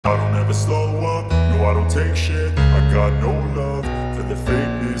never slow up, no I don't take shit. I got no love for the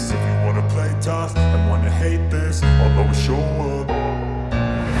fakeness. If you wanna play tough and wanna hate this, I'll always show up.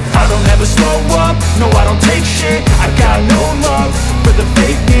 I don't ever slow up, no I don't take shit. I got no love for the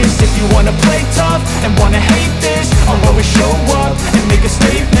fakeness. If you wanna play tough and wanna hate this, I'll always show up and make a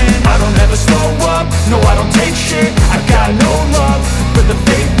statement. I don't ever slow up, no I don't take shit. I got no love for the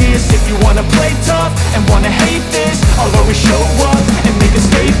fakeness. If you wanna play tough and wanna hate this, I'll always show up and make a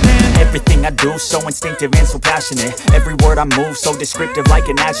statement. Everything I do so instinctive and so passionate. Every word I move so descriptive like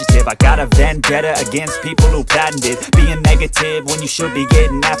an adjective. I got a vendetta against people who patented being negative when you should be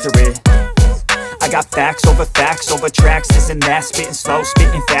getting after it. I got facts over tracks, this and that. Spitting slow,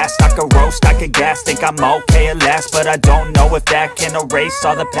 spitting fast. I could roast, I could gas. Think I'm okay at last, but I don't know if that can erase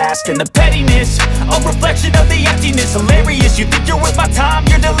all the past. And the pettiness, a reflection of the emptiness. Hilarious, you think you're worth my time,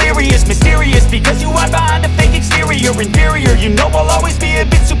 you're delirious. Mysterious, because you hide behind a fake exterior. Inferior, you know I'll always be a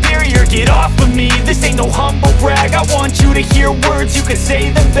bit superior. Get off of me, this ain't no humble brag. I want you to hear words, you can say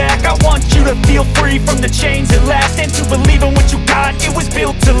them back. I want you to feel free from the chains at last, and to believe in what you got, it was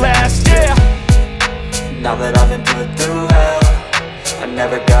built to last, yeah. Now that I've been put through hell, I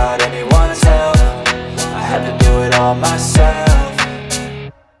never got anyone's help. I had to do it all myself.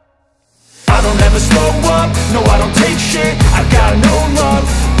 I don't ever slow up, no I don't take shit. I got no love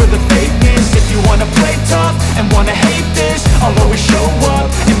for the fakeness. If you wanna play tough and wanna hate this, I'll always show up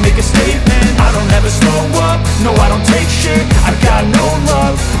and make a statement. I don't ever slow up, no I don't take shit. I got no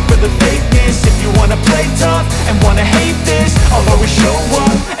love for the fakeness. If you wanna play tough and wanna hate this, I'll always show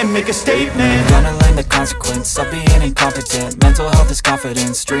up and make a statement. Gonna learn the consequence of being incompetent. Mental health is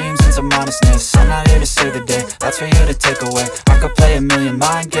confidence, dreams and some honestness. I'm not here to save the day, that's for you to take away. I could play a million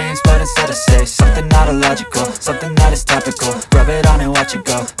mind games, but instead I say something not illogical, something that is topical. Rub it on and watch it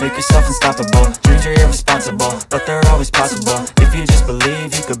go, make yourself unstoppable. Dreams are irresponsible, but they're always possible. If you just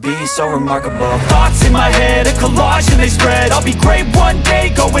believe, you could be so remarkable. Thoughts in my head, a collage and they spread. I'll be great one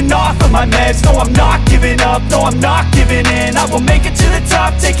day, going off of my meds. No, I'm not giving up, no, I'm not giving in. I will make it to the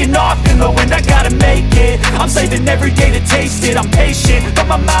top, taking off in the wind. I gotta make it, I'm saving every day to taste it. I'm patient, but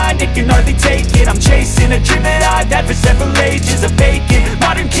my mind, it can hardly take it. I'm chasing a dream that I've had for several ages. A vacant,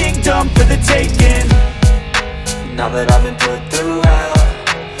 modern kingdom for the taking. Now that I've been put through hell,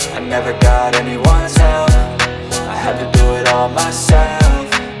 I never got anyone's help. I had to do it all myself.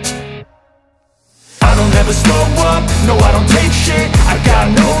 I don't ever slow up, no I don't take shit. I got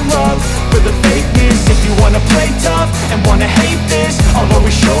no love for the fakeness. If you wanna play tough and wanna hate this, I'll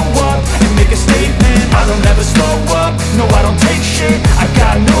always show up and make a statement. I don't ever slow up, no I don't take shit. I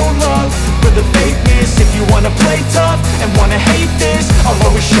got no love for the fakeness. If you wanna play tough and wanna hate this, I'll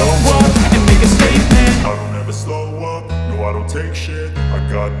always show up and make a statement. I don't ever slow up, no I don't take shit. I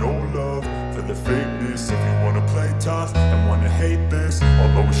got no love for the fakeness. If you wanna play tough and wanna hate this,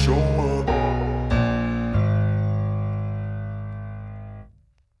 I'll always show up.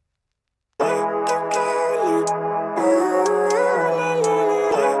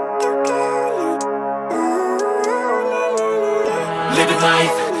 Living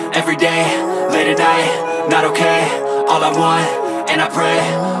life, every day, late at night, not okay. All I want, and I pray,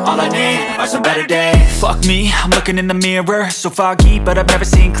 all I need are some better days. Fuck me, I'm looking in the mirror, so foggy, but I've never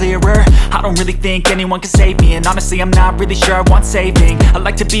seen clearer. I don't really think anyone can save me, and honestly I'm not really sure I want saving. I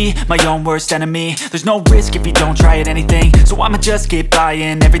like to be my own worst enemy. There's no risk if you don't try at anything, so I'ma just keep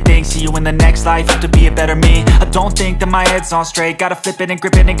buying everything. See you in the next life, have to be a better me. I don't think that my head's on straight, gotta flip it and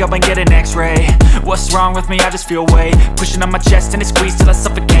grip it and go and get an x-ray. What's wrong with me? I just feel weight pushing on my chest and it squeezes till I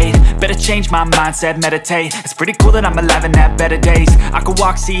suffocate. Better change my mindset, meditate. It's pretty cool that I'm alive and have better days. I could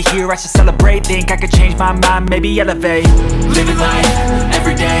walk, see, hear, I should celebrate. Think I could change my mind, maybe elevate. Living life,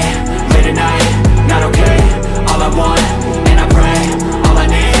 every day, late at night, not okay. All I want, and I pray, all I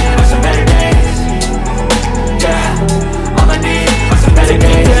need are some better days. Yeah, all I need are some better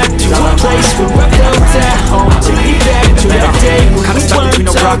days. Take me back to a place where I felt at home. Take me back to that day when we weren't between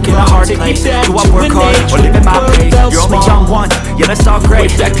a rock and a hard place. Do I work hard or live in my pace? You're only young once, yeah that's all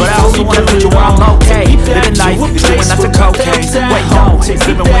great, but I also wanna put you where I'm okay. Living life is doing lots of cocaine. Wait no,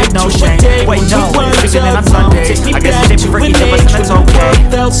 living with no shame. Wait no, sleeping in on Sundays. I guess it's different for each of us and it's okay.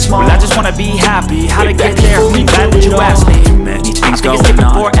 Well I just wanna be happy. How to get there? Glad that you asked me. Many things I think going it's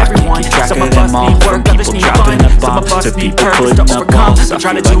different on, for hard to everyone. keep track Some of of us them all. need From work, others people need dropping fun. a Some of bomb us to need people purpose putting to up overcome. walls. I'm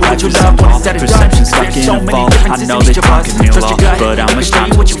trying to I do feel what like you life love is when a it's said and done. perception stuck There's in so a many vault. differences I know in they each of us. talking real Trust your loud, gut, but I'ma and show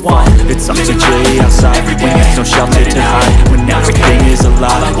you what you want. It's all so Living chilly life, outside every when day, there's no shelter to hide. When everything is a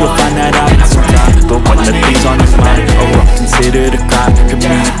lie, you'll find that out in some time. But when the things on your mind are all considered a crime,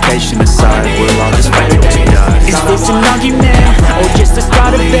 communication aside, we'll all just fight till we die. Is this an argument, or just the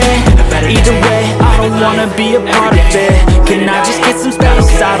start of it? Either way, I don't wanna be a part of it. Can I just get some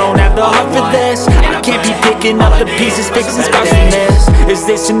space? I don't have the picking up the pieces, fixing scars from this. Is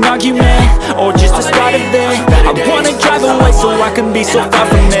this an argument, or just the start of it? I wanna drive away so I can be so far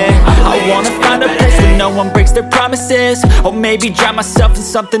from it. I wanna find a place where no one breaks their promises, or maybe drown myself in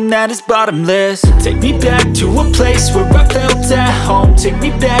something that is bottomless. Take me back to a place where I felt at home. Take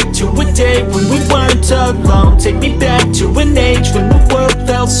me back to a day when we weren't alone. Take me back to an age when the world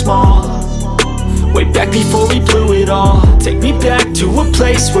felt small, way back before we blew it all. Take me back to a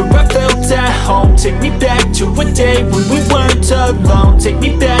place where I felt at home. Take me back to a day when we weren't alone. Take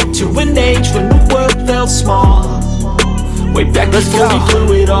me back to an age when the world felt small, way back before we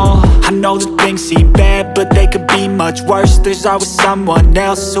blew it all. I know that things seem bad, but they could be much worse. There's always someone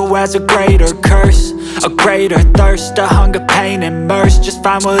else who has a greater curse, a greater thirst, a hunger, pain, and mercy. Just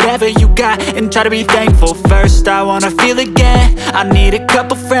find whatever you got and try to be thankful first. I wanna feel again, I need a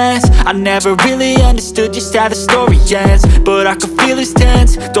couple friends. I never really understood just how the story ends, but I can feel it's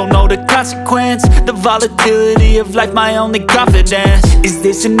tense, don't know the consequence. The volatility of life, my only confidence. Is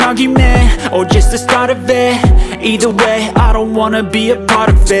this an argument, or just the start of it? Either way, I don't wanna be a part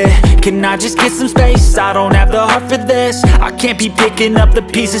of it. Can I just get some space? I don't have the heart for this. I can't be picking up the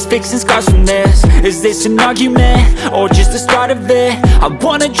pieces, fixing scars from this. Is this an argument, or just the start of it? I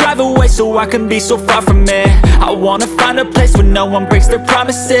wanna drive away so I can be so far from it. I wanna find a place where no one breaks their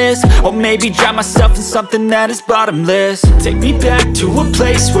promises, or maybe drown myself in something that is bottomless. Take me back to a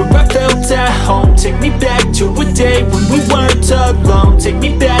place where I felt at home. Take me back to a day when we weren't alone. Take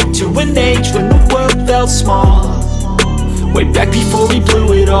me back to an age when the world felt small, way back before we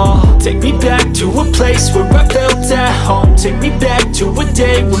blew it all. Take me back to a place where I felt at home. Take me back to a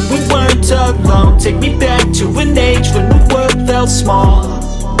day when we weren't alone. Take me back to an age when the world felt small,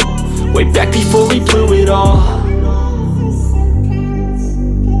 way back before we blew it all.